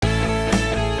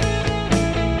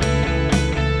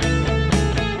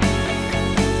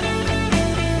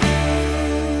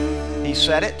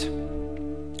said it,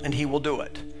 and He will do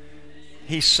it.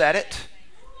 He said it,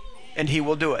 and He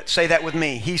will do it. Say that with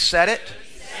me. He said it,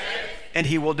 and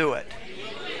He will do it.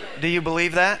 Do you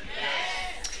believe that?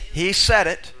 He said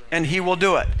it, and He will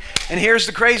do it. And here's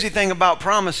the crazy thing about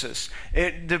promises.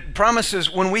 The promises,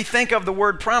 when we think of the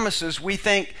word promises, we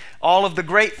think all of the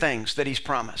great things that He's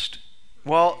promised.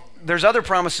 Well, there's other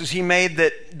promises He made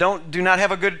that do not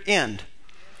have a good end.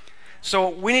 So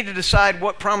we need to decide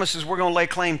what promises we're going to lay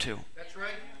claim to. That's right.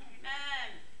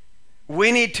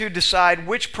 We need to decide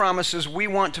which promises we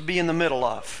want to be in the middle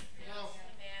of.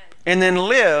 And then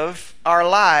live our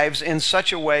lives in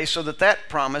such a way so that that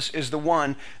promise is the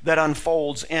one that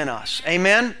unfolds in us.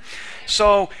 Amen?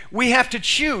 So we have to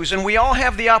choose, and we all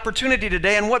have the opportunity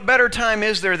today, and what better time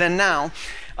is there than now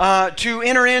to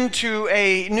enter into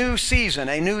a new season,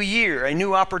 a new year, a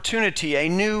new opportunity, a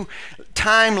new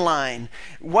timeline.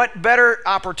 What better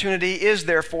opportunity is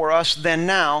there for us than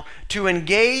now to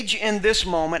engage in this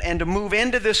moment and to move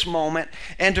into this moment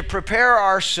and to prepare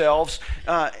ourselves,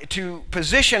 to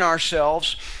position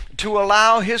ourselves to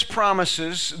allow His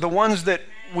promises, the ones that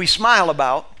we smile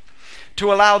about,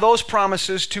 to allow those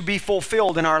promises to be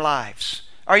fulfilled in our lives.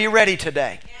 Are you ready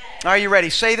today? Yes. Are you ready?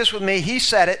 Say this with me. He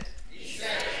said it.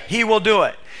 He will do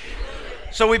it.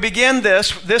 So we begin this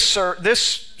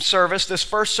service, this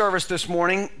first service this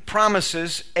morning,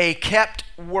 promises a kept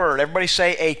word. Everybody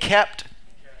say a kept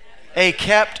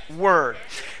word.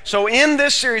 So in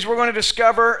this series, we're going to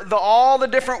discover all the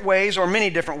different ways, or many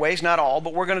different ways, not all,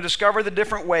 but we're going to discover the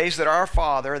different ways that our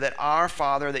Father,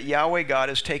 that Yahweh God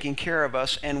is taking care of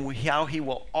us, and how He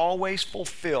will always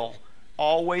fulfill,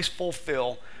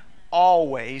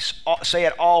 say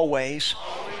it always,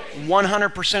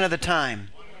 100% of the time.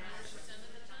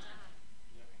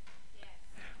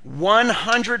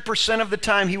 100% of the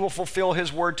time He will fulfill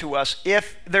His word to us.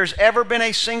 If there's ever been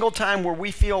a single time where we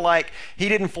feel like He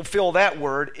didn't fulfill that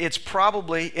word, it's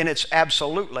probably, and it's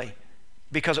absolutely,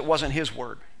 because it wasn't His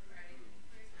word.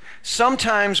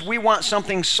 Sometimes we want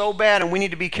something so bad, and we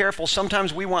need to be careful.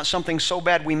 Sometimes we want something so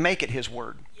bad we make it His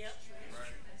word.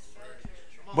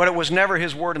 But it was never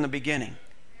His word in the beginning.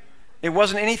 It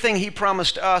wasn't anything He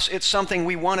promised us. It's something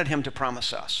we wanted Him to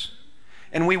promise us.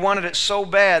 And we wanted it so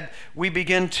bad, we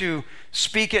begin to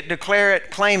speak it, declare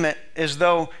it, claim it, as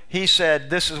though He said,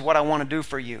 this is what I want to do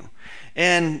for you.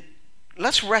 And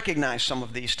let's recognize some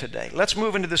of these today. Let's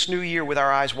move into this new year with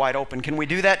our eyes wide open. Can we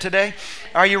do that today?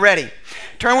 Are you ready?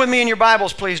 Turn with me in your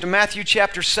Bibles, please, to Matthew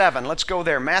chapter 7. Let's go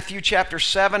there. Matthew chapter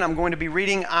 7. I'm going to be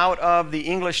reading out of the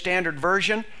English Standard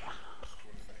Version.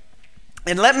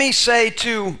 And let me say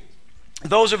to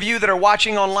those of you that are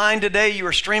watching online today, you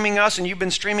are streaming us, and you've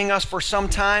been streaming us for some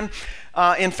time.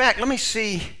 In fact, let me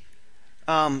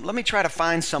try to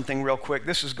find something real quick.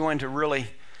 This is going to really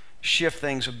shift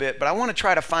things a bit, but I want to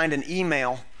try to find an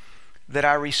email that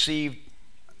I received.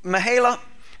 Mahala,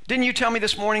 didn't you tell me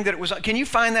this morning that it was? Can you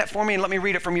find that for me and let me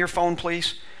read it from your phone,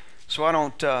 please, so I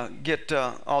don't get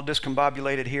all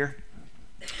discombobulated here?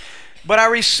 But I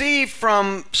received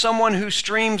from someone who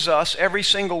streams us every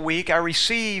single week, I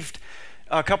received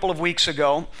a couple of weeks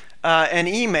ago an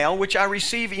email, which I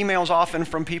receive emails often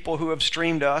from people who have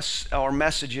streamed us, or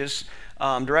messages,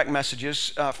 direct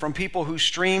messages from people who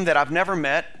stream that I've never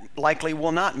met, likely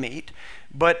will not meet,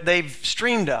 but they've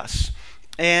streamed us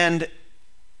and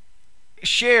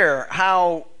share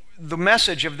how the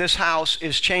message of this house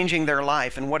is changing their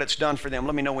life and what it's done for them.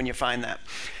 Let me know when you find that.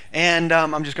 And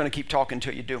I'm just going to keep talking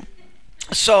until you do.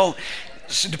 So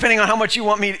depending on how much you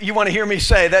want to hear me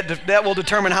say, that will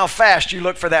determine how fast you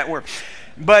look for that word.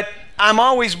 But I'm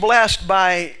always blessed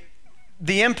by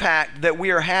the impact that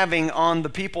we are having on the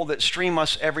people that stream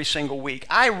us every single week.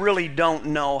 I really don't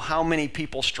know how many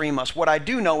people stream us. What I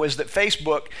do know is that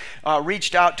Facebook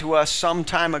reached out to us some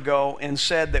time ago and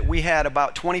said that we had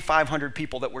about 2,500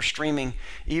 people that were streaming,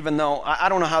 even though I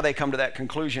don't know how they come to that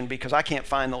conclusion, because I can't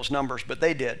find those numbers, but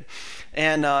they did.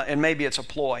 And maybe it's a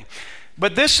ploy.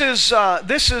 But this is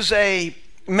a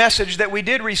message that we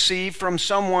did receive from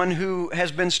someone who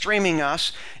has been streaming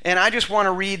us, and I just want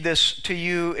to read this to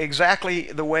you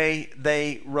exactly the way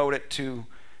they wrote it to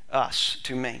us,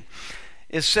 to me.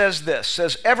 It says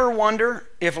this, ever wonder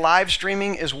if live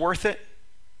streaming is worth it?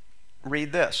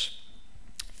 Read this.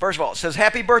 First of all, it says,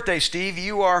 happy birthday, Steve.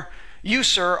 You,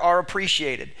 sir, are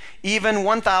appreciated, even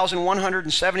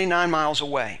 1,179 miles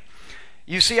away.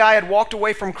 You see, I had walked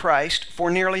away from Christ for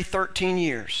nearly 13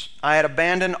 years. I had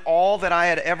abandoned all that I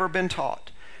had ever been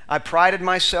taught. I prided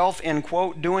myself in,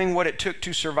 quote, doing what it took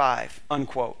to survive,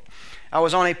 unquote. I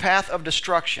was on a path of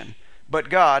destruction, but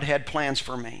God had plans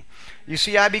for me. You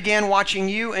see, I began watching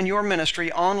you and your ministry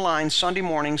online Sunday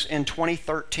mornings in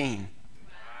 2013.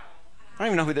 don't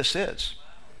even know who this is.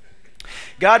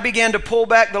 God began to pull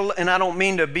back and I don't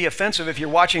mean to be offensive if you're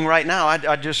watching right now.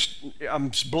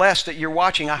 I'm blessed that you're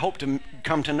watching. I hope to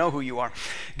come to know who you are.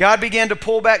 God began to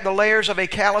pull back the layers of a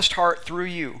calloused heart through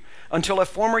you until a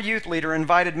former youth leader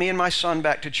invited me and my son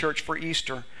back to church for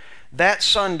Easter. That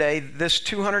Sunday, this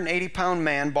 280-pound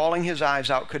man, bawling his eyes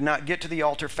out, could not get to the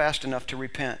altar fast enough to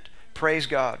repent. Praise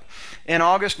God. In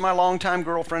August, my longtime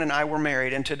girlfriend and I were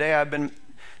married, and today I've been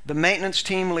the maintenance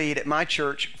team lead at my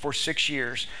church for 6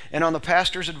 years and on the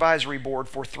pastor's advisory board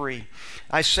for 3.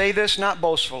 I say this not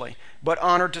boastfully, but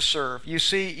honored to serve. You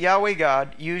see, Yahweh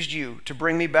God used you to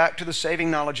bring me back to the saving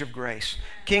knowledge of grace.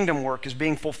 Kingdom work is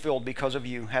being fulfilled because of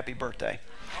you. Happy birthday.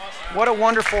 Awesome. What a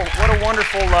wonderful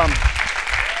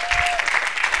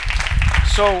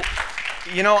So,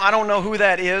 you know, I don't know who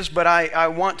that is, but I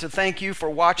want to thank you for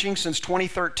watching since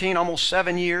 2013, almost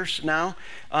 7 years now.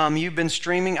 You've been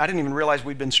streaming. I didn't even realize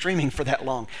we'd been streaming for that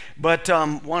long. But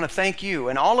want to thank you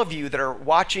and all of you that are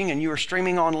watching and you are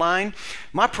streaming online.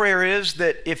 My prayer is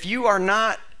that if you are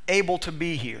not able to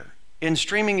be here and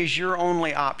streaming is your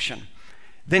only option,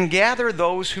 then gather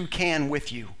those who can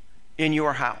with you in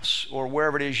your house or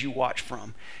wherever it is you watch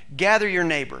from. Gather your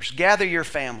neighbors, gather your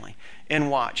family, and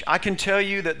watch. I can tell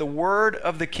you that the word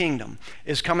of the kingdom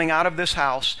is coming out of this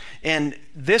house, and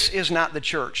this is not the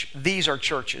church. These are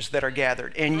churches that are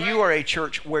gathered, and you are a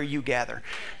church where you gather.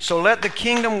 So let the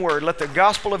kingdom word, let the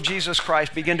gospel of Jesus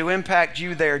Christ begin to impact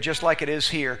you there just like it is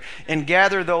here, and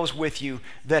gather those with you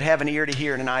that have an ear to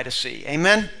hear and an eye to see.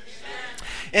 Amen?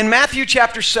 In Matthew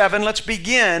chapter 7, let's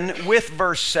begin with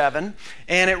verse 7,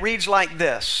 and it reads like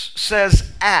this.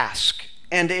 Says, ask,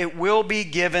 and it will be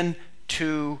given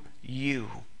to you.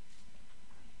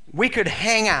 We could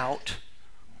hang out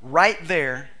right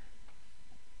there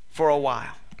for a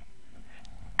while.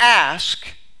 Ask,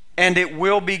 and it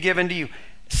will be given to you.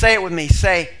 Say it with me.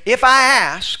 Say, if I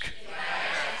ask,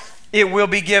 it will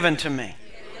be given to me.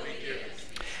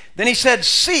 Then he said,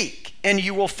 seek, and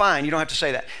you will find. You don't have to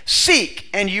say that. Seek,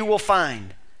 and you will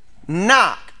find.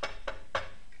 Knock,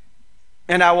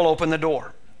 and I will open the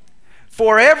door.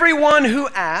 For everyone who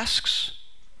asks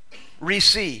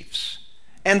receives,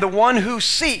 and the one who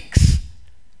seeks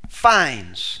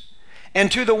finds,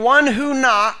 and to the one who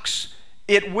knocks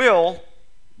it will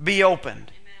be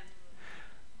opened.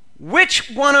 Amen.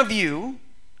 Which one of you,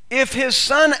 if his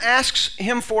son asks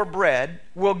him for bread,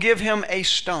 will give him a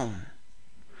stone?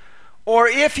 Or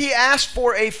if he asks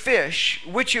for a fish,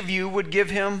 which of you would give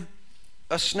him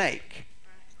a snake?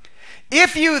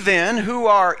 If you then, who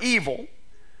are evil,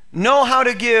 know how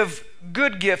to give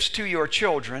good gifts to your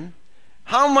children,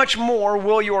 how much more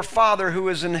will your Father who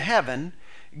is in heaven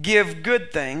give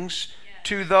good things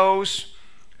to those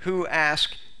who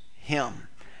ask him?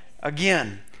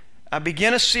 Again, I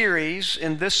begin a series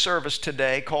in this service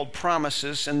today called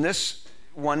Promises, and this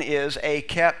one is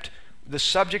the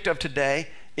subject of today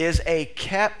is a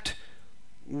kept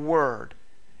word.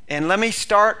 And let me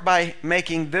start by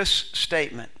making this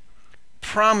statement.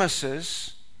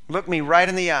 Promises, look me right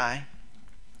in the eye,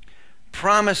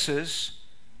 promises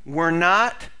were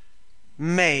not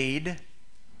made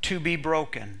to be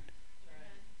broken.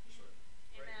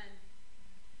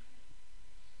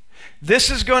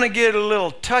 This is going to get a little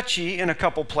touchy in a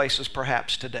couple places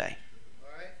perhaps today.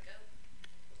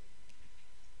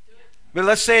 But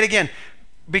let's say it again,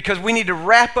 because we need to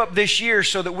wrap up this year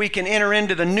so that we can enter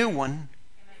into the new one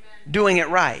doing it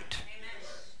right.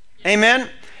 Amen?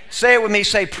 Say it with me.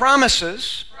 Say,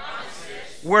 promises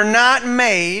were not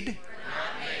made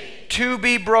to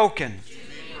be broken.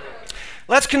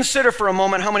 Let's consider for a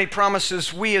moment how many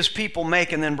promises we as people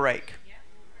make and then break.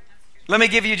 Let me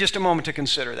give you just a moment to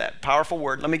consider that. Powerful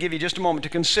word. Let me give you just a moment to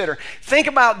consider. Think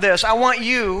about this. I'm going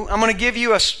to give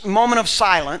you a moment of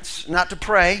silence, not to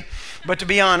pray, but to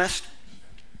be honest.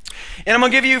 And I'm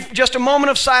going to give you just a moment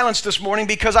of silence this morning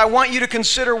because I want you to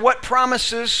consider what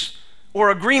promises or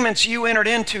agreements you entered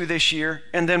into this year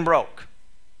and then broke.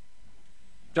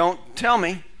 Don't tell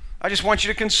me. I just want you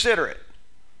to consider it.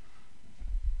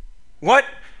 What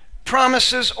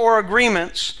promises or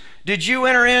agreements did you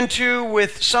enter into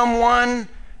with someone,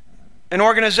 an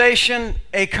organization,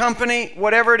 a company,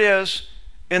 whatever it is,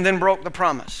 and then broke the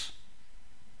promise?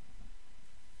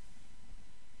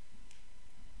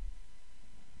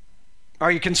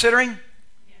 Are you considering?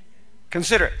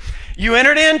 Consider it. You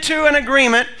entered into an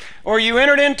agreement or you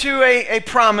entered into a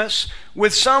promise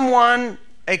with someone,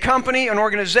 a company, an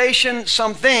organization,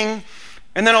 something,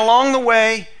 and then along the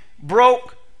way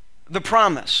broke the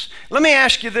promise. Let me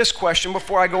ask you this question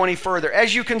before I go any further.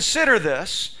 As you consider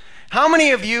this, how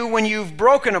many of you, when you've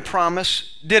broken a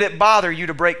promise, did it bother you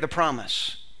to break the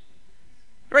promise?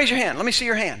 Raise your hand. Let me see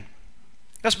your hand.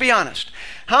 Let's be honest.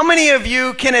 How many of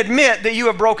you can admit that you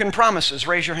have broken promises?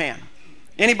 Raise your hand.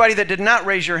 Anybody that did not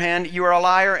raise your hand, you are a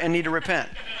liar and need to repent.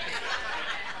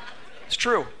 It's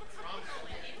true.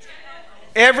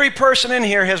 Every person in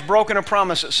here has broken a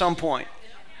promise at some point.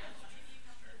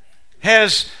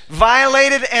 Has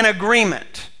violated an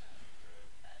agreement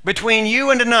between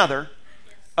you and another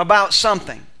about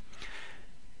something.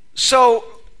 So,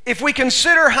 if we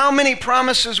consider how many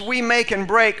promises we make and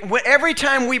break, every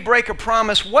time we break a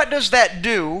promise, what does that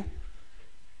do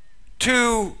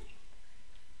to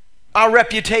our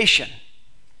reputation?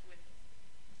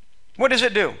 What does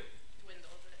it do?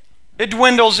 It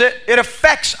dwindles it. It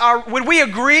affects our... Would we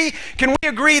agree? Can we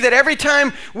agree that every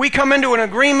time we come into an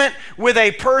agreement with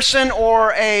a person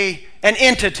or an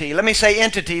entity, let me say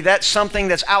entity, that's something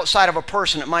that's outside of a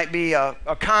person. It might be a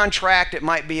contract, it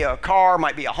might be a car,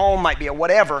 might be a home, might be a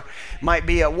whatever, might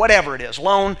be a whatever it is,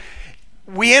 loan.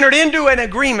 We entered into an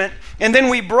agreement and then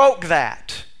we broke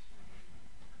that.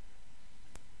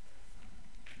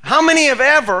 How many have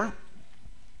ever...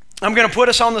 I'm going to put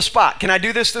us on the spot. Can I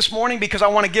do this morning? Because I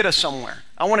want to get us somewhere.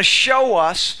 I want to show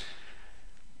us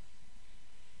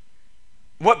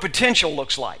what potential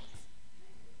looks like.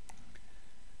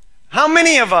 How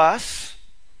many of us,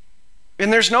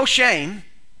 and there's no shame,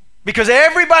 because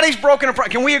everybody's broken a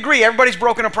promise. Can we agree everybody's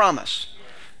broken a promise?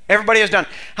 Everybody has done.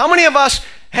 How many of us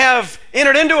have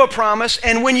entered into a promise,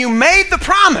 and when you made the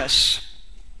promise,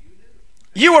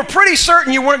 you were pretty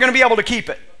certain you weren't going to be able to keep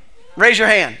it? Raise your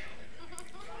hand.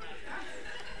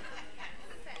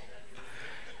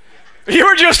 You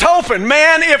were just hoping,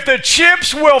 man, if the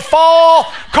chips will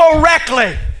fall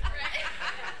correctly.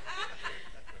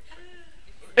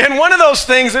 And one of those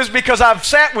things is because I've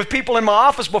sat with people in my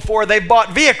office before, they've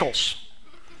bought vehicles.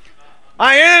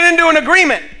 I entered into an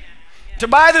agreement to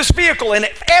buy this vehicle, and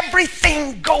if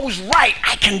everything goes right,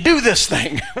 I can do this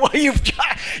thing. Well, you've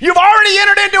already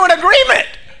entered into an agreement.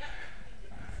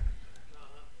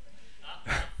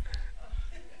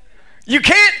 You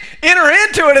can't enter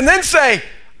into it and then say,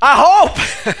 I hope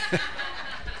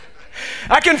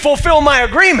I can fulfill my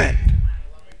agreement.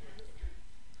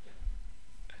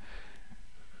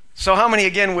 So how many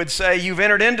again would say you've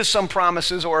entered into some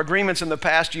promises or agreements in the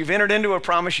past, you've entered into a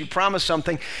promise, you promised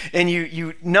something, and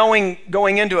you knowing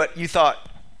going into it, you thought,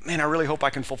 man, I really hope I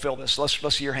can fulfill this.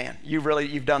 Let's see your hand.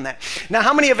 You've done that. Now,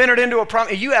 how many have entered into a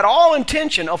promise? You had all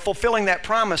intention of fulfilling that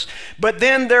promise, but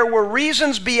then there were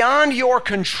reasons beyond your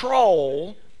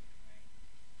control.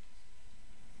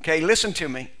 Okay, listen to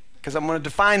me, because I'm going to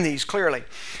define these clearly.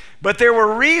 But there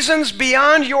were reasons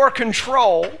beyond your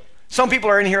control. Some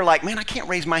people are in here like, man, I can't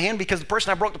raise my hand because the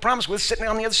person I broke the promise with is sitting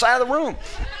on the other side of the room.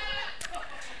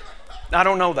 I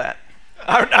don't know that.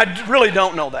 I really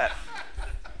don't know that.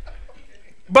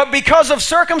 But because of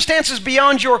circumstances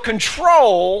beyond your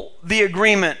control, the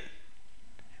agreement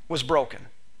was broken.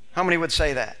 How many would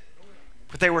say that?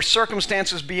 But they were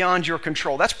circumstances beyond your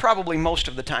control. That's probably most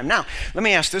of the time. Now, let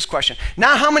me ask this question.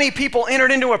 Now, how many people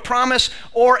entered into a promise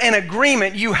or an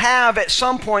agreement you have at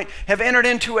some point have entered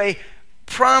into a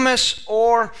promise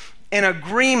or an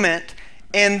agreement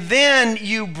and then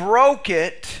you broke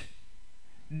it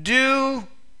due...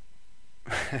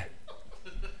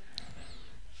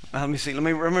 Let me see. Let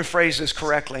me phrase this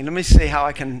correctly. Let me see how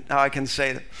I can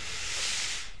say that.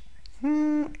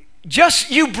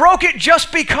 You broke it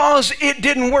just because it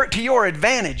didn't work to your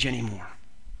advantage anymore.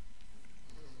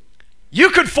 You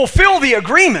could fulfill the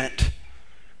agreement,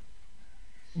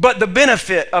 but the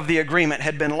benefit of the agreement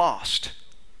had been lost.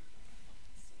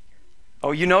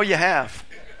 Oh, you know you have.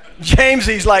 James,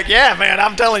 he's like, yeah, man,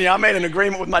 I'm telling you, I made an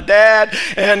agreement with my dad,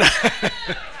 and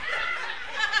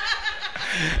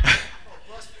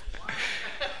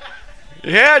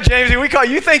yeah, James,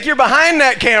 you think you're behind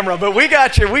that camera, but we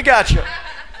got you.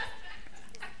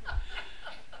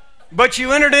 But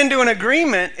you entered into an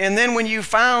agreement, and then when you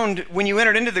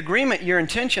entered into the agreement, your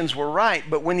intentions were right,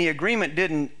 but when the agreement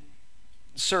didn't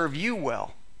serve you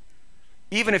well,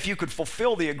 even if you could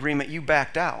fulfill the agreement, you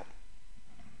backed out.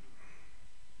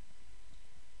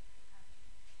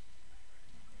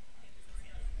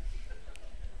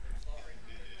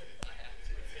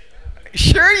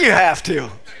 Sure you have to.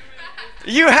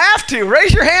 You have to.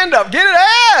 Raise your hand up. Get it.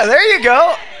 Ah, there you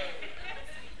go.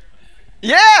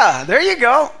 Yeah, there you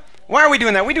go. Why are we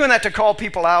doing that? Are we doing that to call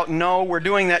people out? No, we're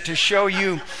doing that to show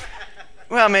you,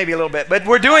 well, maybe a little bit, but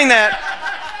we're doing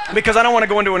that because I don't want to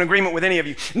go into an agreement with any of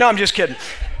you. No, I'm just kidding.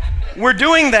 We're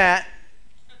doing that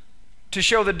to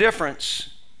show the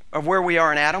difference of where we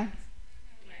are in Adam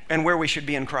and where we should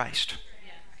be in Christ.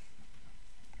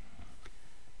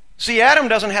 See, Adam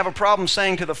doesn't have a problem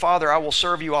saying to the Father, I will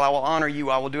serve you, I will honor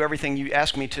you, I will do everything you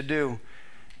ask me to do.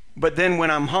 But then when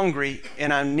I'm hungry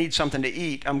and I need something to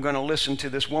eat, I'm going to listen to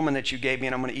this woman that you gave me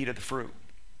and I'm going to eat of the fruit.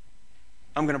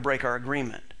 I'm going to break our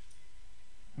agreement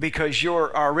because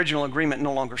our original agreement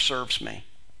no longer serves me.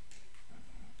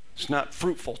 It's not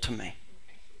fruitful to me.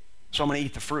 So I'm going to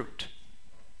eat the fruit.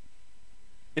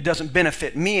 It doesn't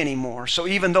benefit me anymore. So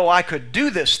even though I could do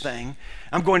this thing,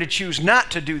 I'm going to choose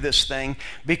not to do this thing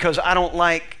because I don't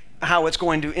like how it's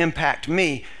going to impact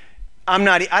me. I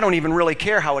don't even really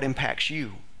care how it impacts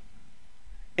you.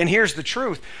 And here's the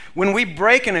truth. When we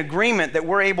break an agreement that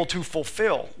we're able to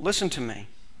fulfill, listen to me,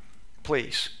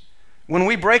 please. When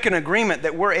we break an agreement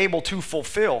that we're able to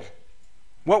fulfill,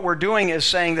 what we're doing is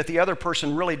saying that the other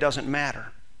person really doesn't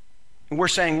matter. And we're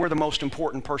saying we're the most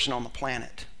important person on the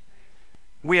planet.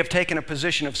 We have taken a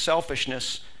position of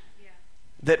selfishness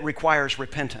that requires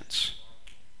repentance.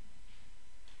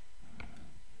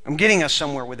 I'm getting us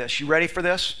somewhere with this. You ready for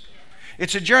this?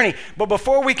 It's a journey. But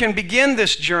before we can begin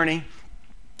this journey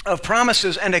of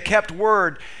promises and a kept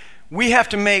word, we have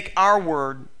to make our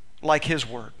word like His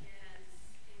word.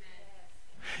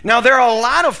 Now, there are a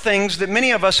lot of things that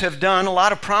many of us have done, a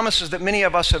lot of promises that many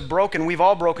of us have broken. We've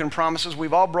all broken promises.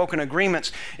 We've all broken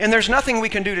agreements. And there's nothing we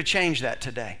can do to change that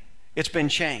today. It's been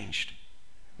changed.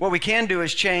 What we can do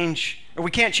is change, or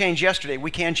we can't change yesterday.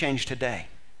 We can change today.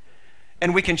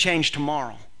 And we can change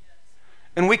tomorrow.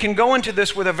 And we can go into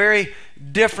this with a very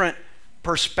different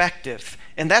perspective.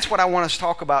 And that's what I want us to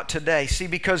talk about today. See,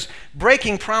 because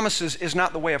breaking promises is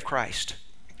not the way of Christ.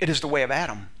 It is the way of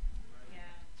Adam. Yeah,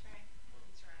 that's right.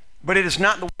 That's right. But it is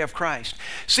not the way of Christ.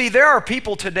 See, there are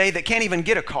people today that can't even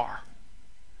get a car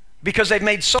because they've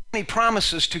made so many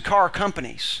promises to car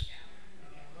companies.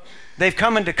 They've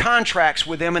come into contracts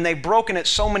with them and they've broken it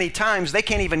so many times they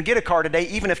can't even get a car today,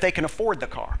 even if they can afford the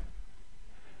car.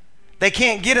 They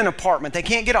can't get an apartment. They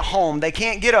can't get a home. They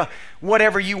can't get a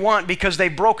whatever you want because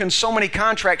they've broken so many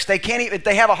contracts. They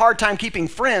have a hard time keeping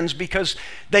friends because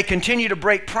they continue to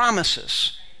break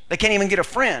promises. They can't even get a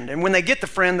friend. And when they get the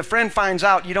friend finds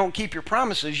out you don't keep your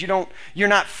promises. You're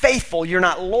not faithful. You're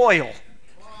not loyal.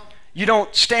 You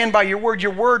don't stand by your word.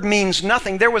 Your word means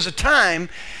nothing. There was a time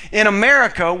in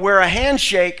America where a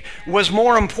handshake was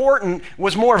more important,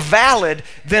 was more valid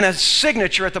than a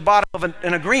signature at the bottom of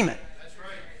an agreement.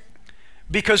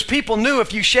 Because people knew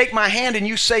if you shake my hand and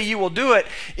you say you will do it,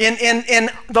 in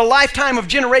the lifetime of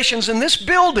generations in this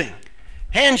building,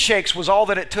 handshakes was all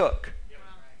that it took.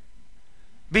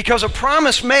 Because a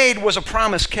promise made was a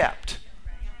promise kept.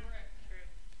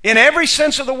 In every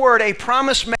sense of the word, a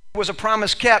promise made was a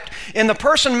promise kept. And the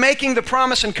person making the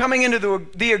promise and coming into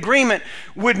the agreement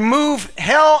would move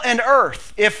hell and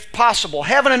earth, if possible,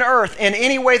 heaven and earth, in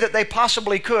any way that they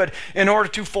possibly could in order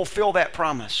to fulfill that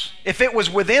promise. If it was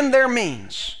within their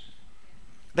means,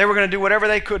 they were going to do whatever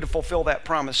they could to fulfill that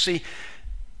promise. See,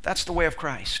 that's the way of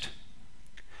Christ.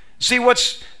 See,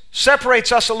 what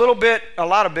separates us a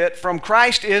lot of bit from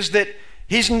Christ is that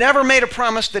He's never made a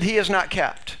promise that He has not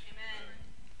kept.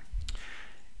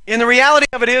 And the reality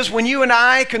of it is, when you and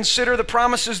I consider the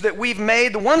promises that we've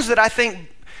made, the ones that I think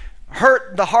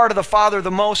hurt the heart of the Father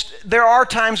the most, there are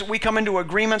times that we come into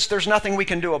agreements, there's nothing we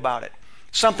can do about it.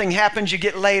 Something happens, you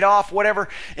get laid off, whatever,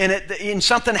 and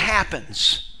something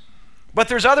happens. But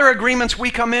there's other agreements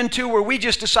we come into where we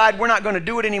just decide we're not going to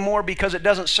do it anymore because it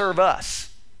doesn't serve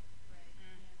us.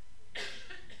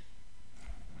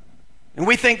 And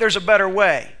we think there's a better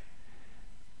way.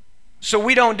 So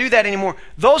we don't do that anymore.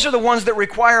 Those are the ones that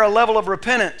require a level of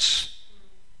repentance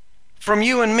from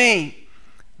you and me.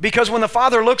 Because when the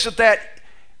Father looks at that,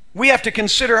 we have to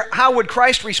consider how would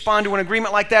Christ respond to an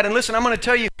agreement like that. And listen, I'm going to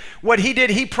tell you what He did.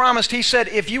 He promised, He said,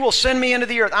 if you will send me into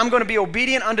the earth, I'm going to be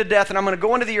obedient unto death, and I'm going to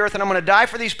go into the earth, and I'm going to die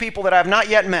for these people that I have not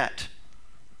yet met.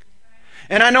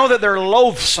 And I know that they're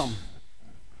loathsome.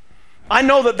 I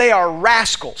know that they are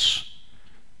rascals.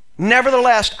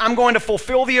 Nevertheless, I'm going to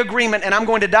fulfill the agreement and I'm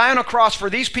going to die on a cross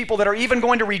for these people that are even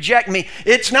going to reject me.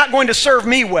 It's not going to serve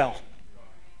me well.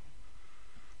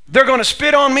 They're going to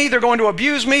spit on me. They're going to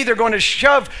abuse me. They're going to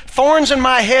shove thorns in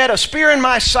my head, a spear in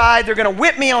my side. They're going to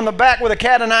whip me on the back with a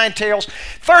cat of nine tails.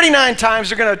 39 times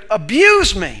they're going to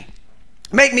abuse me,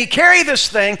 make me carry this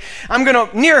thing. I'm going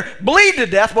to near bleed to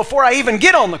death before I even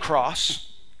get on the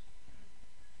cross.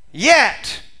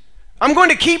 Yet, I'm going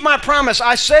to keep my promise.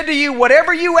 I said to you,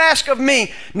 whatever you ask of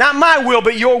me, not my will,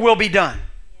 but your will be done.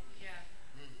 Yeah.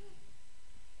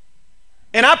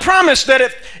 And I promised that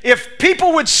if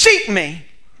people would seek me,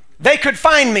 they could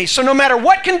find me. So no matter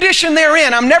what condition they're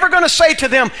in, I'm never going to say to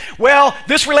them, well,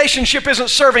 this relationship isn't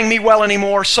serving me well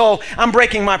anymore, so I'm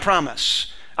breaking my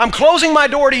promise. I'm closing my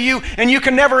door to you, and you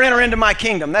can never enter into my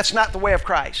kingdom. That's not the way of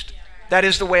Christ. That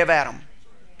is the way of Adam.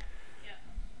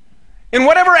 In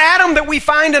whatever Adam that we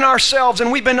find in ourselves,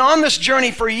 and we've been on this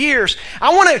journey for years,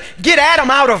 I want to get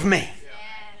Adam out of me.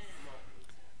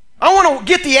 I want to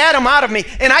get the Adam out of me.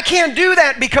 And I can't do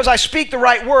that because I speak the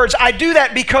right words. I do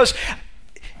that because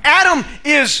Adam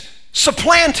is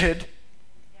supplanted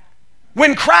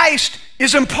when Christ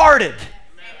is imparted.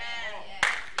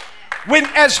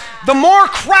 As the more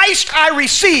Christ I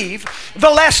receive, the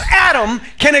less Adam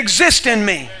can exist in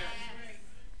me.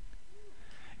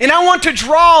 And I want to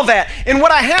draw that. And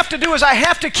what I have to do is I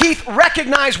have to, Keith,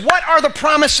 recognize what are the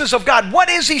promises of God. What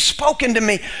has He spoken to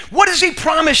me? What has He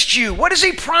promised you? What has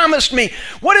He promised me?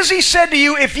 What has He said to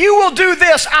you? If you will do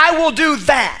this, I will do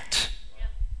that.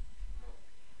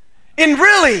 And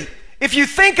really, if you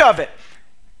think of it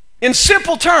in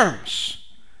simple terms,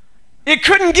 it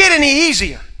couldn't get any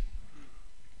easier.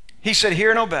 He said, hear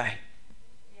and obey.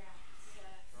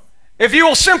 If you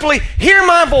will simply hear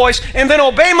my voice and then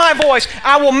obey my voice,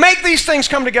 I will make these things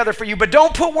come together for you, but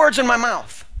don't put words in my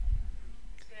mouth.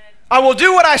 I will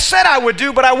do what I said I would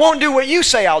do, but I won't do what you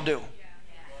say I'll do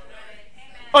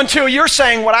until you're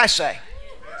saying what I say.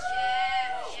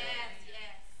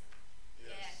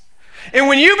 And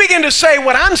when you begin to say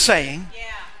what I'm saying,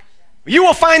 you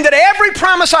will find that every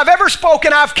promise I've ever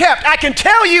spoken, I've kept. I can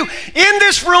tell you in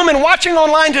this room and watching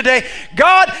online today,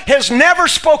 God has never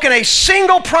spoken a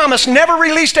single promise, never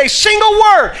released a single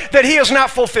word that He has not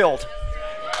fulfilled.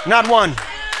 Not one.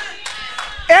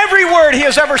 Every word He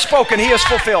has ever spoken, He has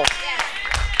fulfilled.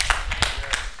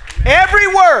 Every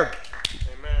word.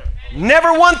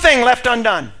 Never one thing left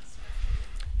undone.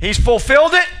 He's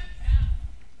fulfilled it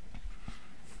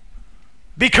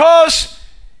because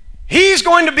He's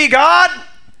going to be God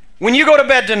when you go to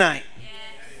bed tonight.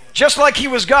 Just like He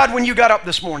was God when you got up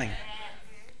this morning.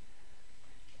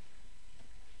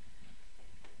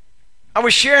 I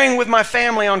was sharing with my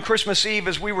family on Christmas Eve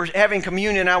as we were having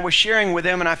communion. I was sharing with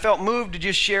them, and I felt moved to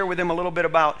just share with them a little bit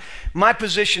about my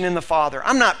position in the Father.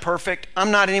 I'm not perfect. I'm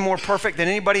not any more perfect than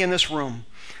anybody in this room.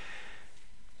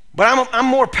 But I'm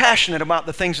more passionate about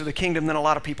the things of the kingdom than a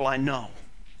lot of people I know.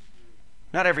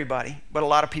 Not everybody, but a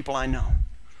lot of people I know.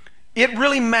 It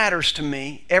really matters to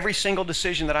me, every single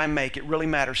decision that I make, it really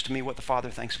matters to me what the Father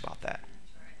thinks about that.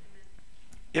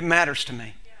 It matters to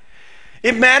me.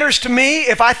 It matters to me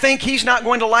if I think He's not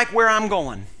going to like where I'm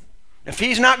going. If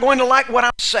He's not going to like what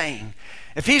I'm saying.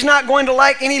 If He's not going to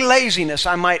like any laziness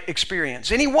I might experience.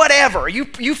 Any whatever.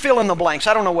 You fill in the blanks.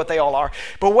 I don't know what they all are.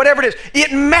 But whatever it is,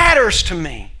 it matters to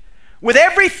me. With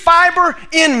every fiber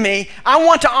in me, I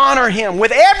want to honor Him.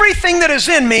 With everything that is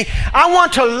in me, I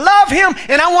want to love Him,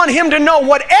 and I want Him to know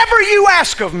whatever you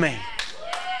ask of me,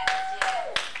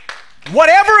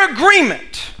 whatever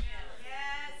agreement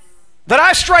that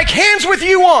I strike hands with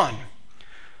you on,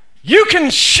 you can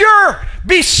sure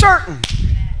be certain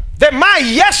that my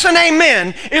yes and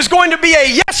amen is going to be a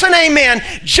yes and amen,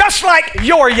 just like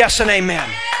your yes and amen.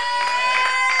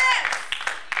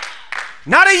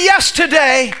 Not a yes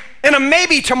today, and a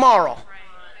maybe tomorrow.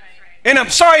 And I'm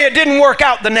sorry it didn't work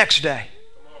out the next day.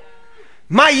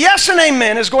 My yes and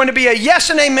amen is going to be a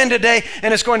yes and amen today,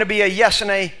 and it's going to be a yes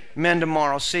and amen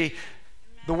tomorrow. See,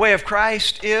 the way of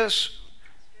Christ is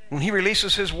when He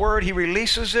releases His word, He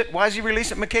releases it. Why does He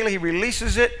release it, Michaela? He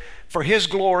releases it for His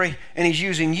glory, and He's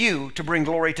using you to bring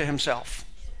glory to Himself.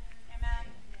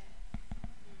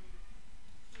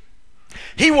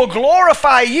 He will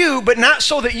glorify you, but not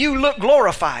so that you look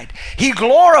glorified. He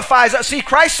glorifies us. See,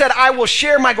 Christ said, I will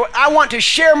share my glory. I want to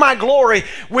share my glory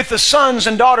with the sons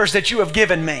and daughters that you have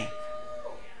given me.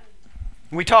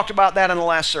 We talked about that in the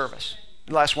last service,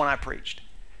 the last one I preached.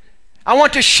 I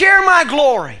want to share my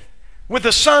glory with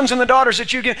the sons and the daughters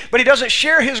that you give. But He doesn't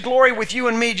share His glory with you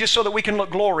and me just so that we can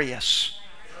look glorious.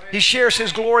 He shares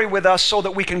His glory with us so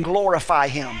that we can glorify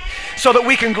Him. So that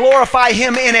we can glorify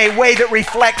Him in a way that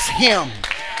reflects Him.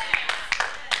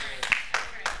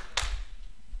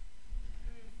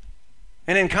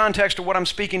 And in context of what I'm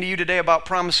speaking to you today about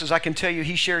promises, I can tell you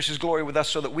He shares His glory with us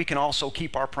so that we can also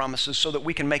keep our promises, so that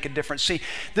we can make a difference. See,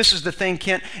 this is the thing,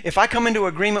 Kent. If I come into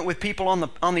agreement with people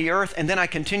on the earth and then I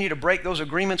continue to break those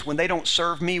agreements when they don't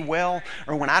serve me well,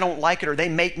 or when I don't like it, or they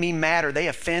make me mad, or they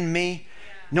offend me,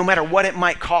 no matter what it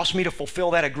might cost me to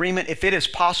fulfill that agreement, if it is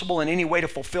possible in any way to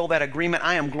fulfill that agreement,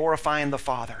 I am glorifying the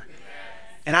Father.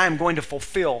 And I am going to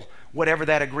fulfill whatever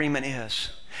that agreement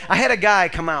is. I had a guy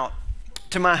come out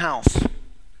to my house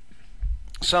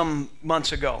some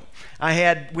months ago.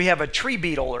 We have a tree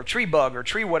beetle or tree bug or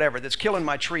tree whatever that's killing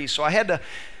my trees. So I had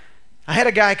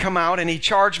a guy come out, and he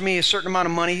charged me a certain amount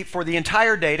of money for the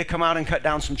entire day to come out and cut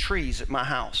down some trees at my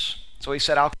house. So he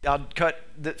said, I'll cut,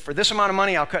 for this amount of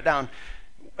money, I'll cut down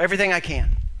everything I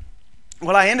can.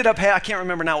 Well, I ended up, I can't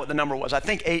remember now what the number was. I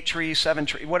think 8 trees, 7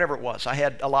 trees, whatever it was. I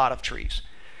had a lot of trees.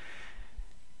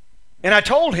 And I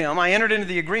told him, I entered into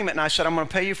the agreement and I said, I'm going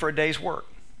to pay you for a day's work.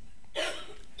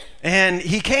 And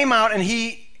he came out and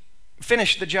he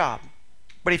finished the job.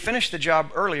 But he finished the job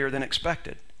earlier than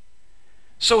expected.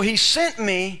 So he sent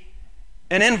me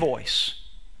an invoice.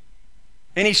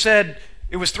 And he said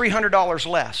it was $300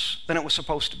 less than it was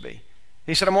supposed to be.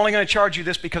 He said, I'm only going to charge you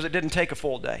this because it didn't take a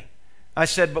full day. I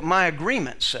said, but my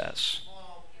agreement says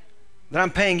that I'm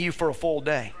paying you for a full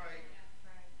day.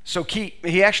 So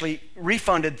he actually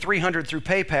refunded $300 through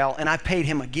PayPal, and I paid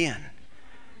him again.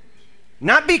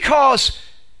 Not because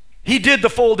he did the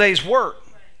full day's work.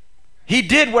 He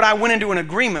did what I went into an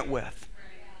agreement with.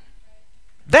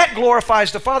 That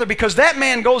glorifies the Father, because that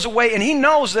man goes away and he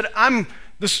knows that I'm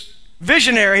the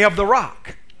visionary of the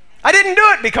rock. I didn't do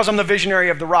it because I'm the visionary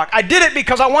of the rock. I did it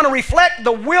because I want to reflect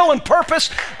the will and purpose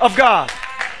of God.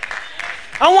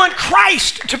 I want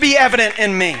Christ to be evident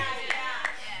in me.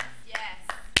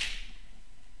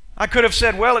 I could have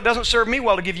said, well, it doesn't serve me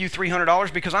well to give you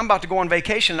 $300 because I'm about to go on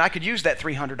vacation and I could use that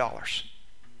 $300.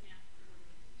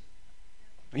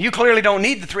 You clearly don't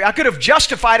need the $300. I could have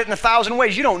justified it in 1,000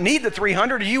 ways. You don't need the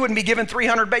 $300, or you wouldn't be given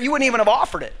 $300 back. You wouldn't even have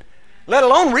offered it, let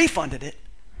alone refunded it.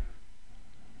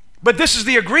 But this is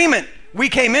the agreement we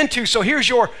came into, so here's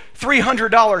your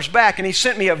 $300 back. And he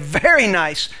sent me a very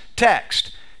nice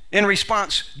text in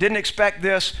response. Didn't expect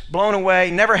this, blown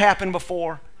away, never happened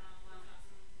before.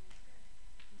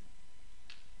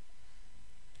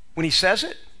 When he says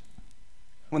it,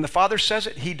 when the Father says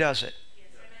it, he does it.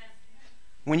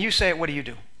 When you say it, what do you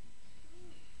do?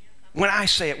 When I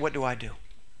say it, what do I do?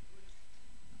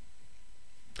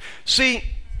 See,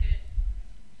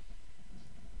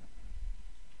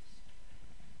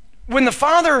 when the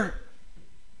Father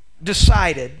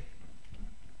decided,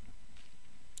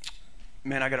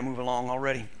 man, I got to move along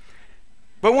already.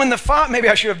 But when the Father, maybe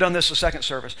I should have done this the second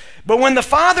service. But when the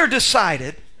Father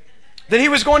decided that he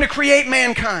was going to create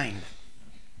mankind,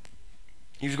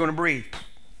 he was going to breathe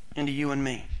into you and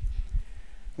me.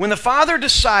 When the Father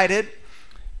decided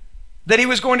that he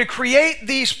was going to create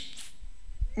these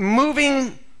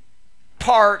moving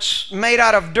parts made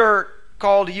out of dirt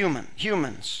called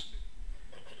humans,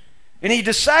 and he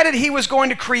decided he was going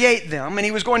to create them and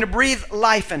he was going to breathe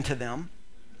life into them,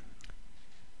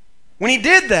 when he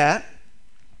did that,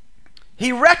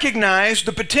 he recognized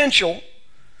the potential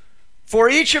for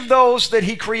each of those that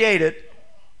he created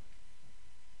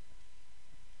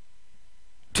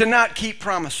to not keep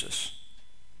promises,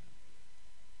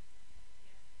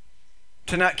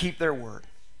 to not keep their word.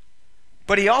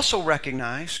 But he also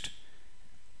recognized,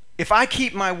 if I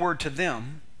keep my word to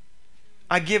them,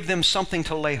 I give them something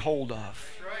to lay hold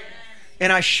of.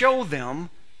 And I show them,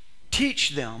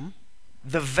 teach them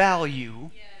the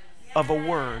value of a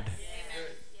word.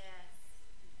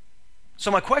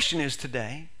 So my question is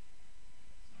today,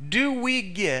 do we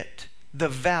get the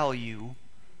value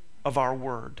of our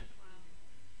word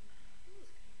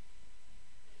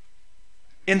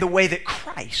in the way that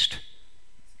Christ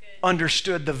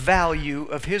understood the value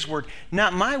of his word?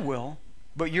 Not my will,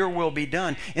 but your will be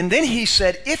done. And then he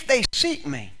said, if they seek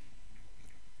me,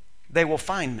 they will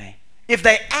find me. If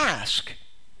they ask,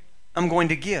 I'm going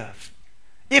to give.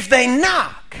 If they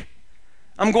knock,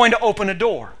 I'm going to open a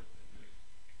door.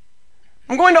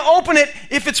 I'm going to open it.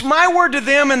 If it's my word to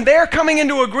them and they're coming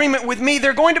into agreement with me,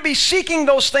 they're going to be seeking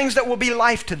those things that will be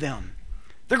life to them.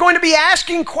 They're going to be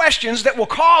asking questions that will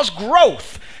cause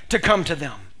growth to come to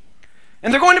them.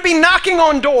 And they're going to be knocking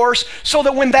on doors so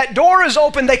that when that door is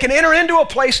open, they can enter into a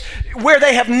place where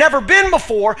they have never been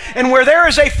before and where there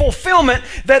is a fulfillment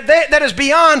that is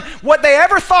beyond what they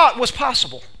ever thought was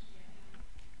possible.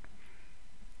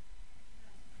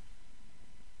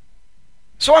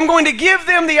 So I'm going to give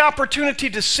them the opportunity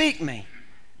to seek me,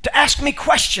 to ask me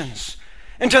questions,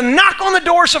 and to knock on the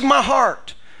doors of my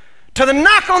heart, to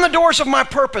knock on the doors of my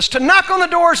purpose, to knock on the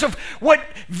doors of what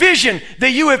vision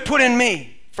that you have put in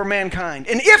me for mankind.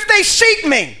 And if they seek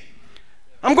me,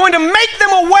 I'm going to make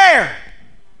them aware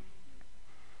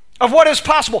of what is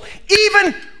possible.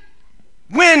 Even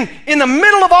when in the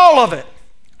middle of all of it,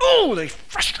 they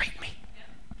frustrate me.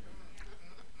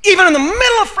 Even in the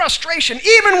middle of frustration,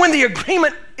 even when the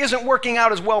agreement isn't working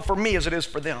out as well for me as it is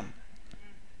for them.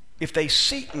 If they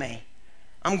seek me,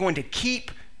 I'm going to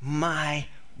keep my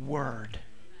word.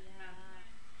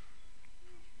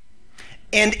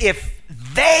 And if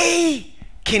they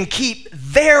can keep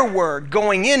their word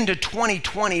going into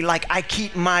 2020 like I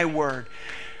keep my word,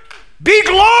 be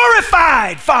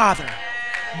glorified, Father.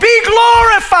 Be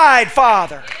glorified,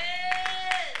 Father.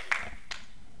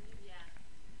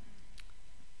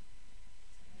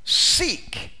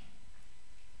 seek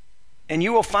and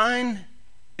you will find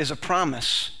is a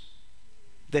promise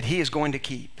that he is going to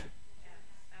keep.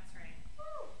 That's right.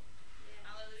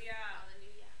 Hallelujah.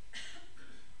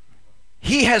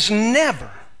 He has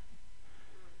never,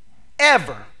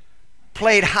 ever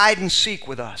played hide and seek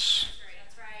with us.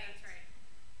 That's right. That's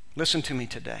right. Listen to me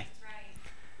today. That's right.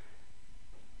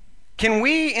 Can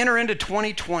we enter into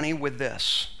 2020 with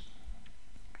this?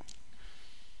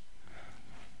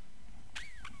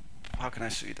 How can I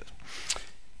see this?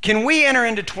 Can we enter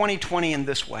into 2020 in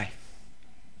this way?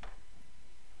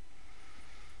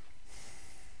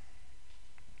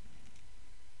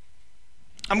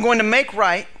 I'm going to make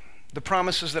right the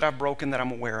promises that I've broken that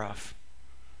I'm aware of.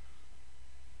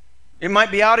 It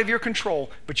might be out of your control,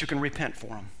 but you can repent for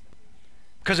them.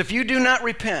 Because if you do not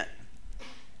repent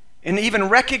and even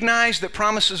recognize that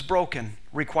promises broken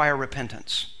require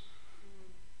repentance,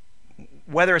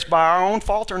 whether it's by our own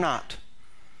fault or not,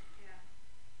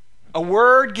 a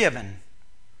word given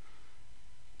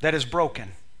that is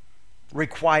broken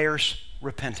requires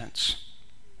repentance.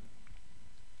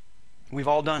 We've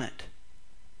all done it.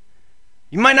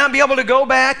 You might not be able to go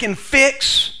back and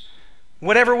fix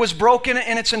whatever was broken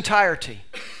in its entirety,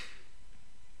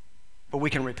 but we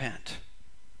can repent.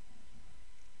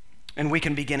 And we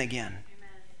can begin again.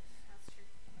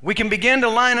 We can begin to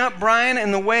line up, Brian,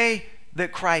 in the way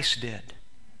that Christ did.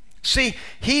 See,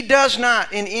 he does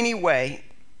not in any way,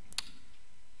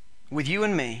 with you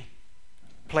and me,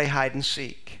 play hide and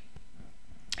seek.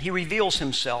 He reveals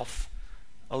himself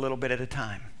a little bit at a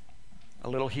time. A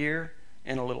little here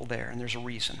and a little there, and there's a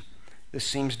reason. This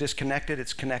seems disconnected,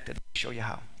 it's connected. Let me show you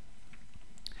how.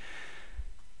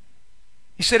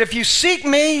 He said, if you seek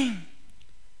me,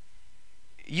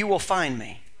 you will find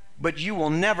me, but you will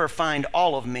never find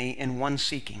all of me in one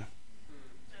seeking.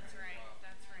 That's right.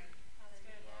 That's right.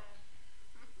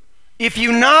 If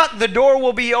you knock, the door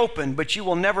will be open, but you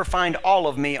will never find all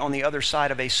of me on the other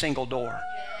side of a single door.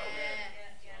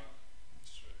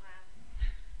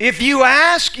 If you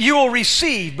ask, you will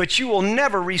receive, but you will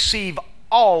never receive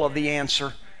all of the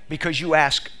answer because you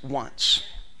ask once.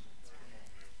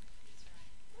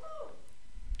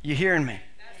 You hearing me?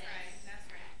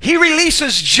 He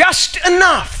releases just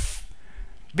enough,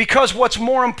 because what's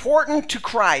more important to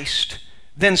Christ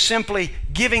than simply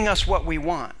giving us what we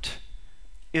want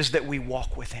is that we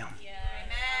walk with him.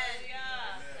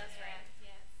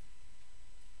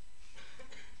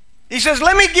 He says,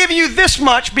 let me give you this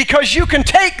much because you can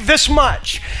take this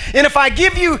much. And if I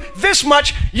give you this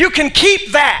much, you can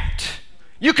keep that.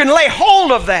 You can lay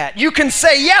hold of that. You can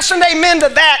say yes and amen to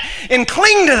that and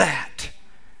cling to that.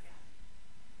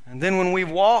 And then when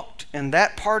we've walked and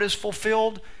that part is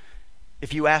fulfilled,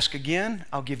 if you ask again,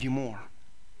 I'll give you more.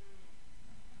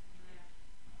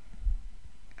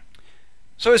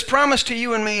 So his promise to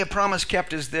you and me, a promise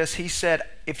kept, is this. He said,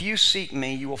 if you seek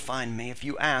me, you will find me. If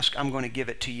you ask, I'm going to give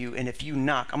it to you. And if you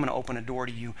knock, I'm going to open a door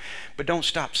to you. But don't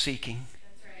stop seeking.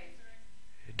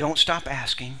 Don't stop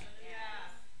asking.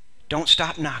 Don't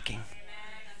stop knocking.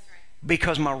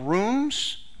 Because my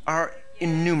rooms are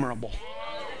innumerable.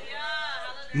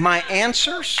 My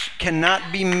answers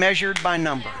cannot be measured by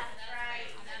number.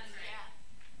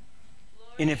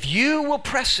 And if you will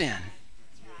press in,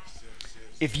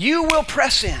 if you will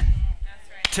press in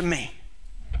to me,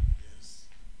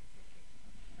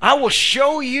 I will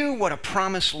show you what a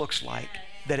promise looks like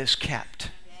that is kept.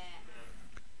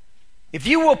 If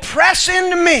you will press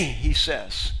into me, he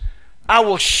says, I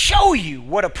will show you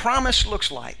what a promise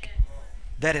looks like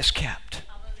that is kept.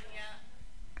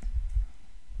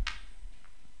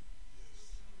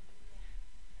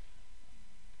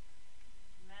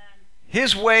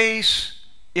 His ways,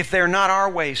 if they're not our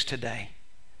ways today,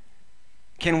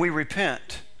 can we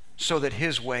repent so that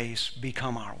his ways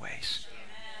become our ways?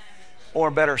 Or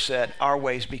better said, our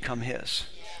ways become his.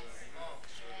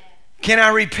 Can I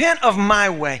repent of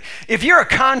my way? If you're a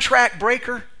contract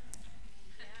breaker,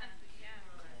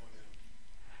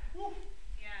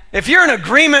 if you're an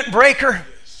agreement breaker,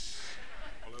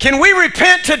 can we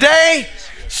repent today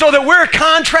so that we're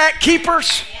contract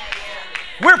keepers?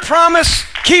 We're promise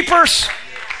keepers.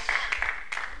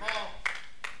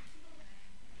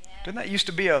 Didn't that used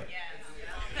to be a...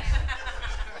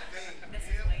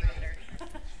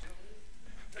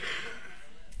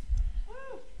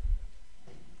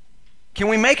 Can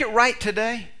we make it right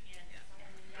today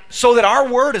so that our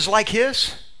word is like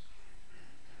his?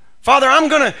 Father,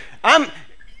 I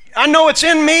know it's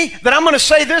in me that I'm going to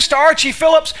say this to Archie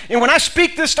Phillips, and when I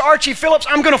speak this to Archie Phillips,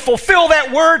 I'm going to fulfill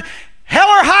that word, hell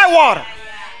or high water.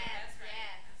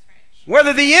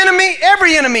 Whether the enemy,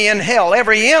 every enemy in hell,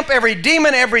 every imp, every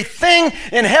demon, everything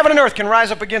in heaven and earth can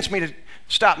rise up against me to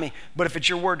Stop me. But if it's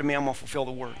your word to me, I'm going to fulfill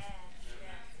the word.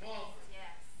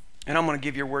 And I'm going to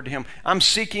give your word to him. I'm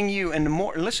seeking you. And the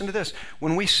more, listen to this.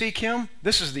 When we seek him,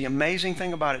 this is the amazing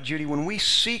thing about it, Judy. When we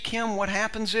seek him, what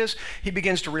happens is he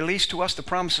begins to release to us the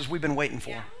promises we've been waiting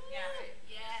for.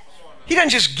 He doesn't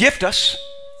just gift us.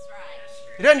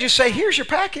 He doesn't just say, here's your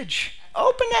package.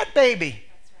 Open that baby.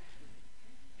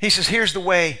 He says, here's the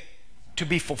way to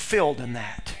be fulfilled in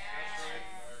that.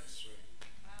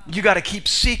 You got to keep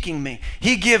seeking me.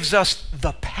 He gives us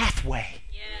the pathway.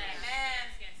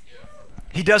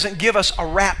 He doesn't give us a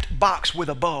wrapped box with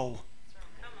a bow.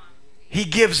 He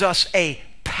gives us a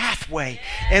pathway.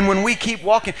 And when we keep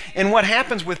walking, and what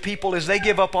happens with people is they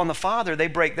give up on the Father. They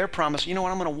break their promise. You know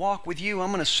what? I'm going to walk with you. I'm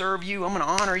going to serve you. I'm going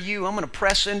to honor you. I'm going to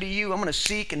press into you. I'm going to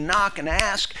seek and knock and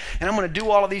ask. And I'm going to do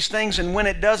all of these things. And when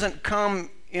it doesn't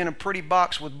come in a pretty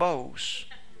box with bows,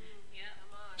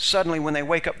 suddenly when they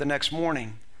wake up the next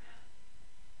morning,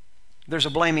 there's a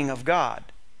blaming of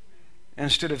God.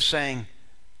 Instead of saying,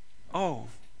 oh,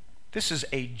 this is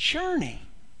a journey,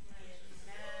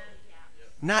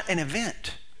 not an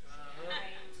event.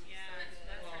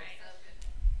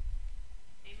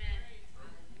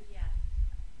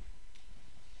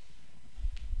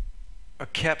 A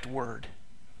kept word.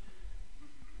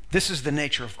 This is the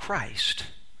nature of Christ.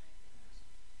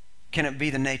 Can it be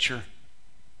the nature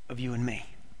of you and me?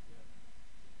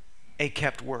 A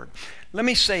kept word. Let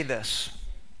me say this.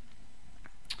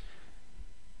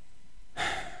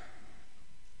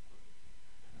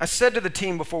 I said to the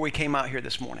team before we came out here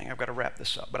this morning, I've got to wrap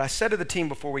this up, but I said to the team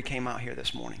before we came out here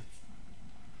this morning,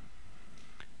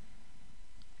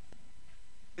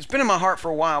 it's been in my heart for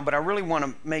a while, but I really want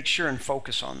to make sure and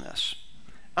focus on this.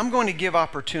 I'm going to give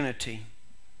opportunity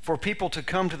for people to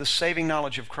come to the saving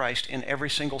knowledge of Christ in every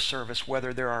single service,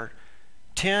 whether there are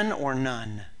 10 or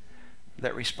none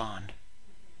that respond.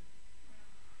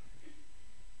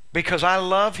 Because I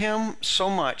love him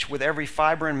so much with every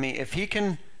fiber in me. If he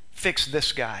can fix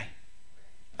this guy,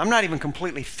 I'm not even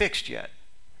completely fixed yet,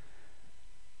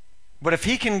 but if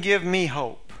he can give me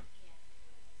hope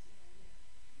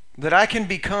that I can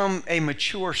become a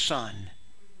mature son,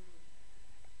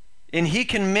 and he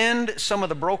can mend some of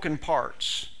the broken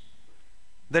parts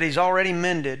that he's already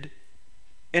mended,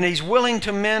 and he's willing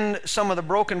to mend some of the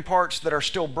broken parts that are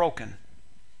still broken.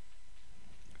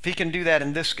 If he can do that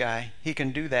in this guy, he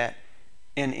can do that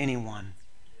in anyone.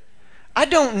 I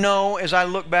don't know, as I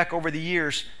look back over the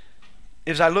years,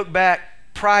 as I look back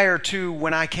prior to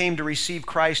when I came to receive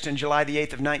Christ in July the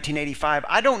 8th of 1985,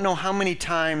 I don't know how many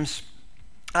times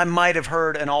I might have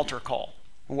heard an altar call,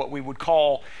 what we would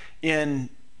call in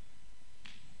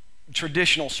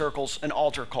traditional circles an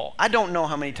altar call. I don't know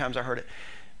how many times I heard it,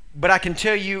 but I can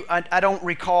tell you I don't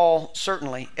recall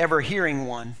certainly ever hearing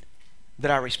one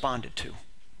that I responded to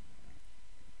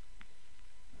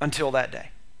until that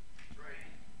day.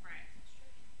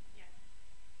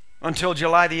 Until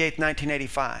July the 8th,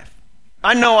 1985.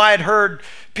 I know I had heard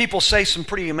people say some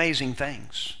pretty amazing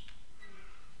things,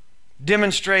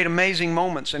 demonstrate amazing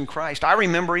moments in Christ. I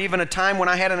remember even a time when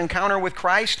I had an encounter with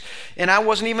Christ and I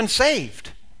wasn't even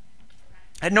saved.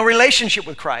 I had no relationship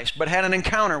with Christ, but had an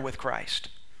encounter with Christ.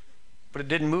 But it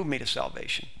didn't move me to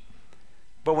salvation.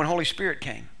 But when Holy Spirit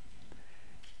came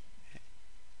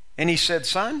and he said,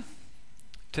 son,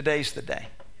 today's the day.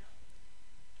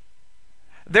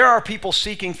 There are people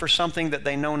seeking for something that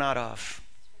they know not of.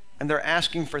 And they're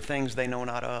asking for things they know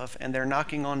not of. And they're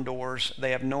knocking on doors.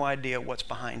 They have no idea what's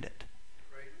behind it.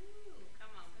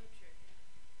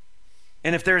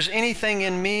 And if there's anything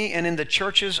in me and in the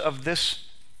churches of this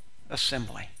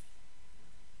assembly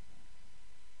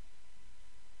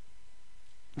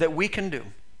that we can do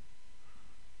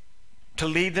to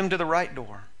lead them to the right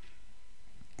door,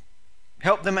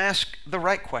 help them ask the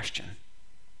right question,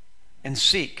 and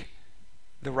seek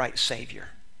the right Savior.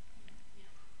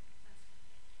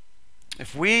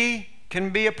 If we can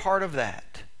be a part of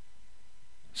that,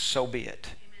 so be it.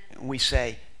 And we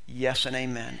say yes and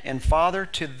amen. And Father,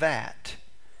 to that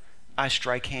I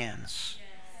strike hands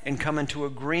and come into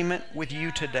agreement with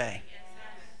you today.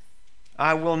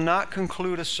 I will not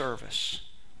conclude a service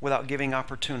without giving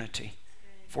opportunity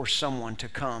for someone to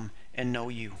come and know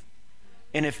you.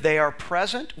 And if they are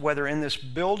present, whether in this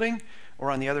building or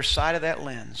on the other side of that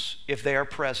lens, if they are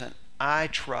present, I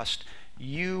trust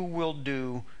you will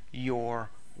do your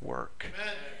work.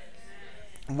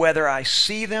 Amen. Whether I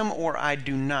see them or I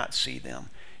do not see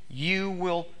them, you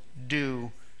will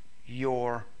do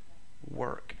your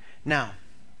work. Now,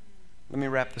 let me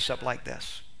wrap this up like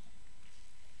this.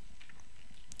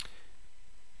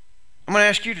 I'm going to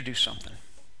ask you to do something.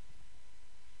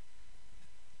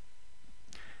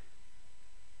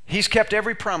 He's kept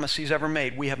every promise He's ever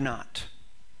made. We have not.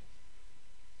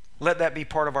 Let that be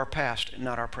part of our past and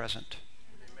not our present.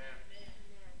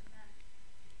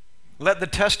 Let the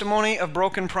testimony of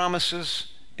broken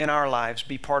promises in our lives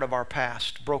be part of our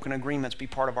past. Broken agreements be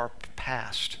part of our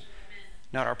past,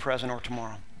 not our present or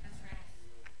tomorrow.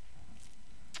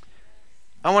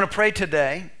 I want to pray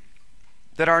today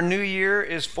that our new year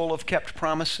is full of kept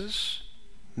promises,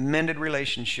 mended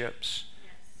relationships,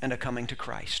 and a coming to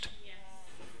Christ.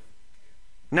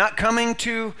 Not coming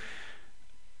to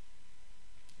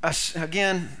us,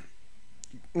 again,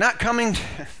 not coming to,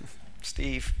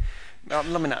 Steve, well,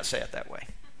 let me not say it that way.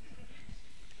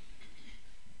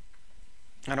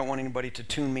 I don't want anybody to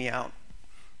tune me out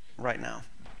right now.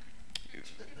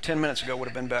 10 minutes ago would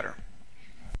have been better.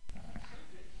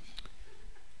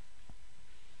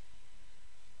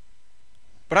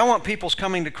 But I want people's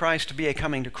coming to Christ to be a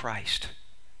coming to Christ.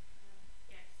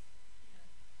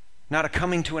 Not a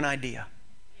coming to an idea.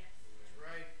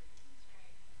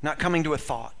 Not coming to a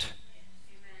thought.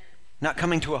 Not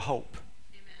coming to a hope.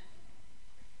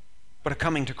 But a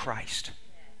coming to Christ.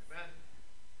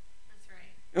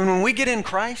 And when we get in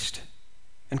Christ,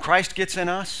 and Christ gets in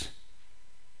us,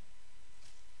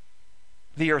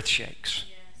 the earth shakes.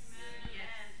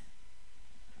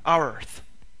 Our earth.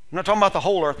 I'm not talking about the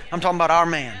whole earth. I'm talking about our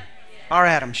man. Our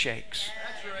Adam shakes.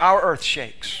 Our earth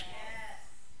shakes.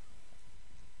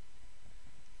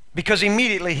 Because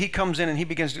immediately he comes in and he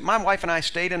begins to... My wife and I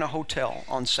stayed in a hotel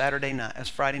on Friday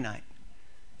night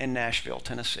in Nashville,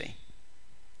 Tennessee.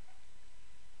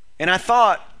 And I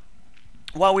thought,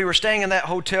 while we were staying in that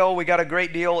hotel, we got a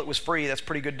great deal. It was free. That's a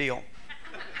pretty good deal.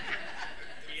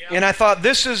 And I thought,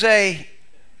 this is a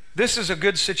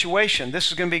good situation.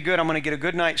 This is going to be good. I'm going to get a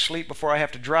good night's sleep before I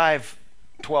have to drive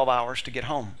 12 hours to get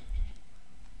home.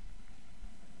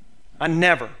 I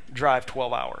never drive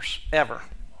 12 hours, ever.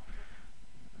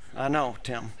 I know,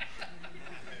 Tim.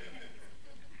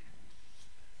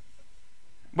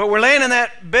 But we're laying in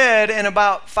that bed, and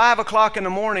about 5 o'clock in the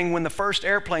morning, when the first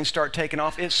airplanes start taking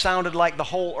off, it sounded like the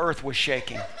whole earth was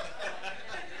shaking.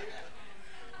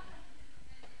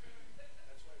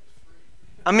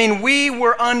 I mean, we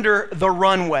were under the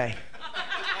runway.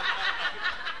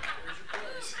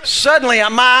 Suddenly,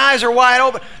 my eyes are wide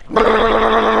open.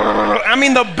 I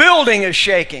mean, the building is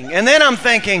shaking. And then I'm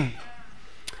thinking,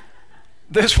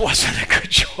 this wasn't a good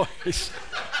choice.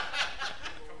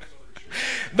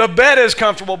 The bed is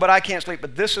comfortable, but I can't sleep.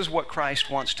 But this is what Christ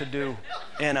wants to do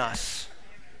in us.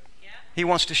 He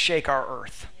wants to shake our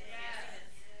earth.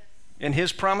 And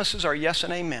His promises are yes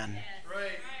and amen.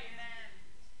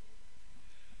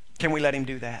 Can we let Him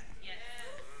do that?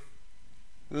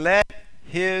 Let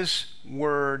His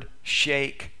word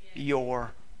shake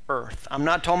your earth. I'm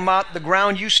not talking about the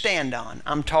ground you stand on.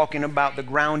 I'm talking about the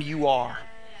ground you are.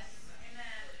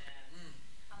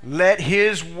 Let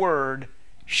His word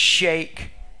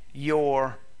shake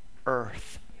your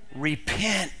earth.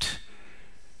 Repent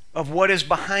of what is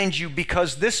behind you,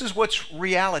 because this is what's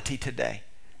reality today.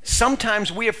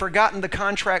 Sometimes we have forgotten the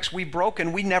contracts we broke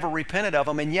and we never repented of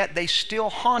them, and yet they still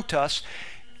haunt us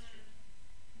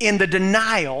in the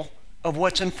denial of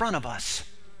what's in front of us.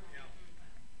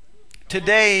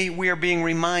 Today we are being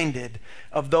reminded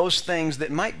of those things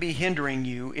that might be hindering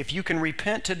you. If you can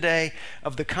repent today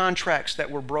of the contracts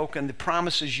that were broken, the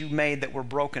promises you made that were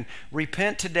broken,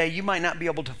 repent today. You might not be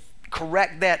able to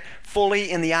correct that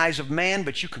fully in the eyes of man,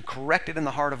 but you can correct it in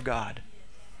the heart of God.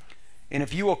 And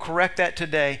if you will correct that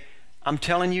today, I'm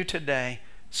telling you today,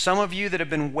 some of you that have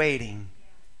been waiting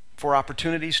for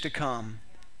opportunities to come,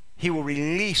 He will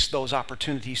release those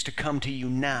opportunities to come to you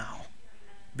now,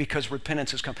 because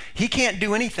repentance has come. He can't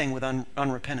do anything with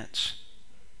unrepentance.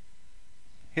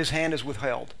 His hand is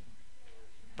withheld.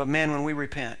 But man, when we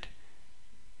repent,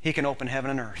 He can open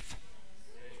heaven and earth.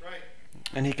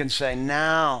 And He can say,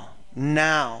 now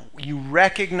you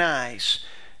recognize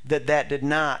that did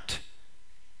not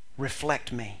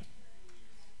reflect me,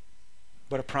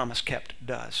 but a promise kept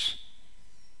does.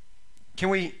 Can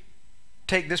we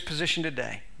take this position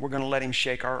today? We're going to let Him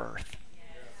shake our earth.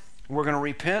 We're going to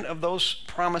repent of those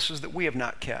promises that we have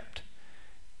not kept.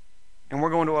 And we're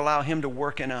going to allow Him to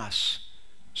work in us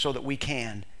so that we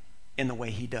can in the way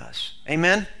He does.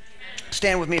 Amen?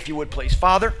 Stand with me if you would, please.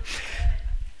 Father,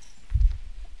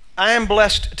 I am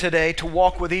blessed today to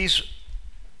walk with these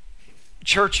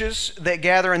churches that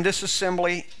gather in this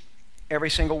assembly every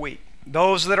single week.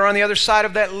 Those that are on the other side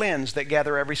of that lens that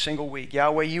gather every single week.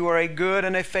 Yahweh, You are a good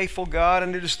and a faithful God,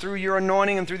 and it is through Your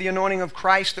anointing and through the anointing of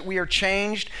Christ that we are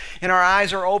changed and our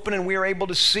eyes are open and we are able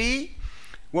to see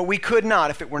what we could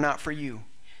not if it were not for You.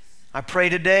 I pray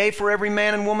today for every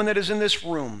man and woman that is in this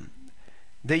room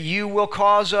that you will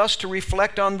cause us to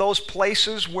reflect on those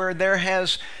places where there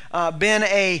has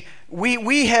been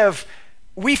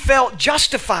we felt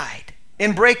justified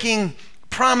in breaking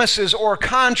promises or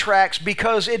contracts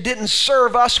because it didn't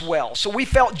serve us well. So we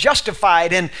felt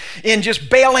justified in just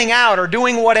bailing out or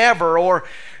doing whatever, or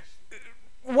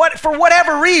for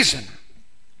whatever reason.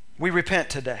 We repent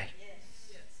today.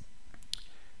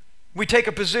 We take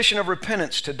a position of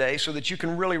repentance today so that you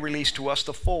can really release to us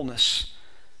the fullness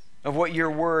of what your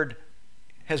word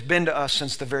has been to us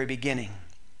since the very beginning.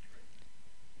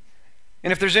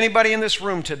 And if there's anybody in this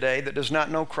room today that does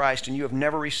not know Christ and you have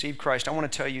never received Christ, I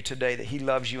want to tell you today that He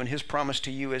loves you, and His promise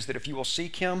to you is that if you will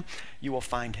seek Him, you will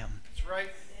find Him. That's right.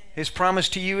 His promise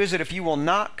to you is that if you will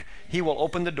knock, He will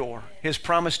open the door. His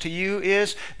promise to you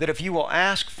is that if you will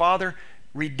ask, Father,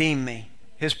 redeem me.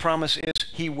 His promise is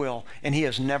He will, and He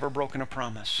has never broken a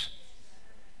promise.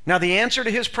 Now, the answer to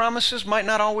His promises might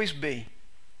not always be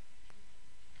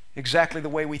exactly the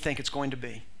way we think it's going to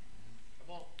be.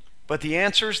 But the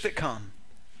answers that come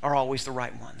are always the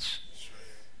right ones.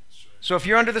 So if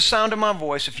you're under the sound of my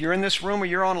voice, if you're in this room or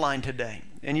you're online today,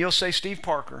 and you'll say, Steve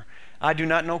Parker, I do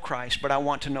not know Christ, but I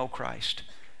want to know Christ.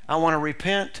 I want to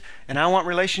repent, and I want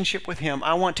relationship with Him.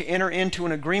 I want to enter into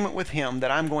an agreement with Him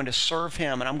that I'm going to serve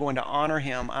Him and I'm going to honor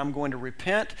Him. I'm going to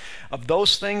repent of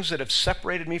those things that have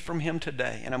separated me from Him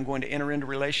today, and I'm going to enter into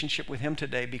relationship with Him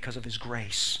today because of His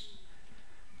grace.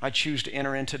 I choose to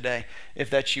enter in today. If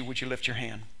that's you, would you lift your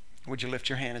hand? Would you lift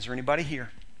your hand? Is there anybody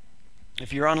here?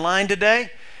 If you're online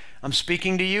today, I'm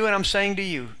speaking to you and I'm saying to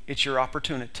you, it's your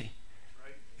opportunity.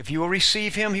 If you will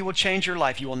receive Him, He will change your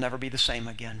life. You will never be the same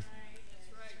again.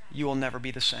 You will never be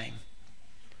the same.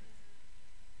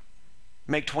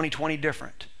 Make 2020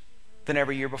 different than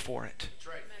every year before it.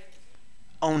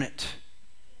 Own it.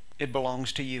 It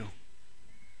belongs to you.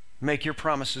 Make your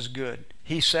promises good.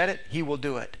 He said it, He will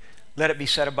do it. Let it be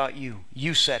said about you.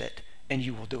 You said it, and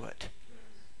you will do it.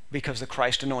 Because the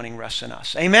Christ anointing rests in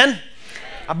us. Amen?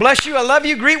 I bless you. I love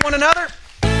you. Greet one another.